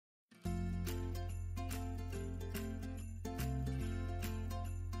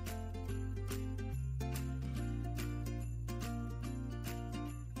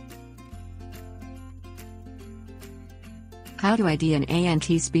How to ID an ant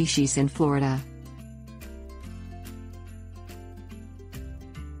species in Florida.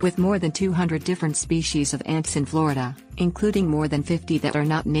 With more than 200 different species of ants in Florida, including more than 50 that are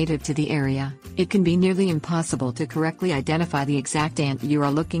not native to the area, it can be nearly impossible to correctly identify the exact ant you are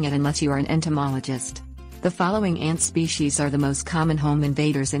looking at unless you are an entomologist. The following ant species are the most common home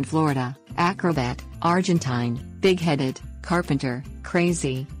invaders in Florida: acrobat, Argentine, big-headed, carpenter,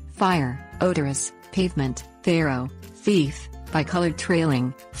 crazy, fire, odorous, pavement, pharaoh, thief, bicolored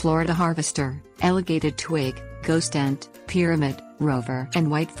trailing, Florida harvester, elongated twig, ghost ant, pyramid, rover,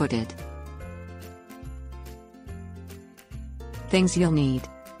 and white-footed. Things you'll need: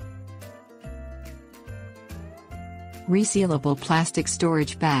 resealable plastic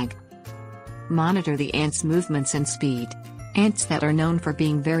storage bag. Monitor the ants' movements and speed. Ants that are known for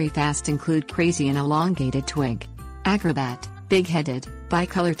being very fast include crazy and elongated twig. Acrobat, big-headed,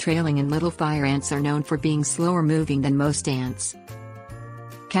 bicolor trailing and little fire ants are known for being slower moving than most ants.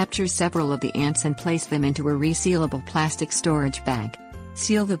 Capture several of the ants and place them into a resealable plastic storage bag.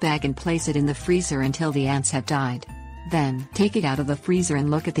 Seal the bag and place it in the freezer until the ants have died. Then, take it out of the freezer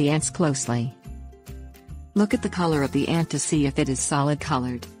and look at the ants closely. Look at the color of the ant to see if it is solid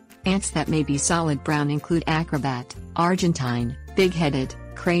colored. Ants that may be solid brown include acrobat, Argentine, big-headed,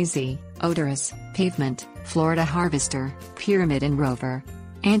 crazy, odorous, pavement, Florida harvester, pyramid and rover.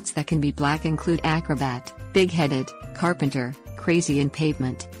 Ants that can be black include acrobat, big-headed, carpenter, crazy and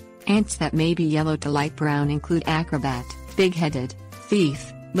pavement. Ants that may be yellow to light brown include acrobat, big-headed,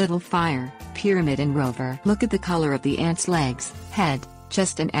 thief, little fire, pyramid and rover. Look at the color of the ant's legs, head,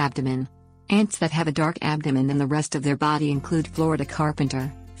 chest and abdomen. Ants that have a dark abdomen than the rest of their body include Florida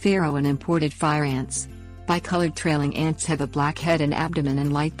carpenter, pharaoh and imported fire ants. Bicolored trailing ants have a black head and abdomen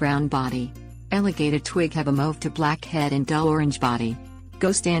and light brown body. Elongated twig have a mauve to black head and dull orange body.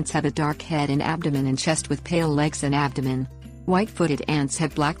 Ghost ants have a dark head and abdomen and chest with pale legs and abdomen. White-footed ants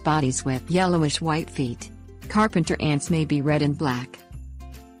have black bodies with yellowish-white feet. Carpenter ants may be red and black.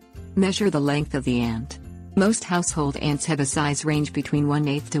 Measure the length of the ant. Most household ants have a size range between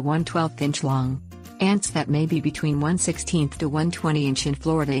 1/8 to 1/12 inch long. Ants that may be between 1/16 to 1/20 inch in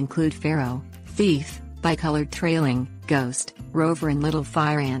Florida include pharaoh, thief, bicolored trailing, ghost, rover and little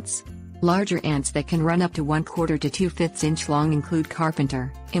fire ants. Larger ants that can run up to 1/4 to 2/5 inch long include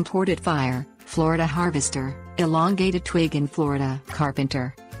carpenter, imported fire, Florida harvester, elongated twig and Florida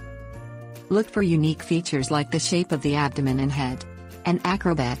carpenter. Look for unique features like the shape of the abdomen and head. An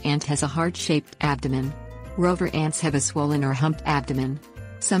acrobat ant has a heart-shaped abdomen. Rover ants have a swollen or humped abdomen.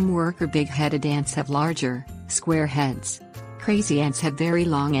 Some worker big-headed ants have larger, square heads. Crazy ants have very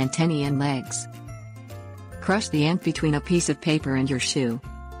long antennae and legs. Crush the ant between a piece of paper and your shoe.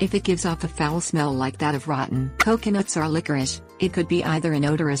 If it gives off a foul smell like that of rotten coconuts or licorice, it could be either an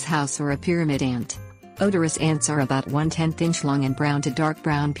odorous house or a pyramid ant. Odorous ants are about 1/10 inch long and brown to dark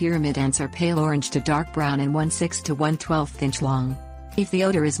brown. Pyramid ants are pale orange to dark brown and 1/6 to 1/12 inch long. If the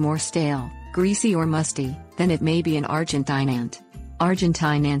odor is more stale, greasy or musty, then it may be an Argentine ant.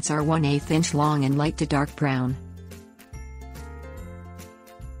 Argentine ants are 1/8 inch long and light to dark brown.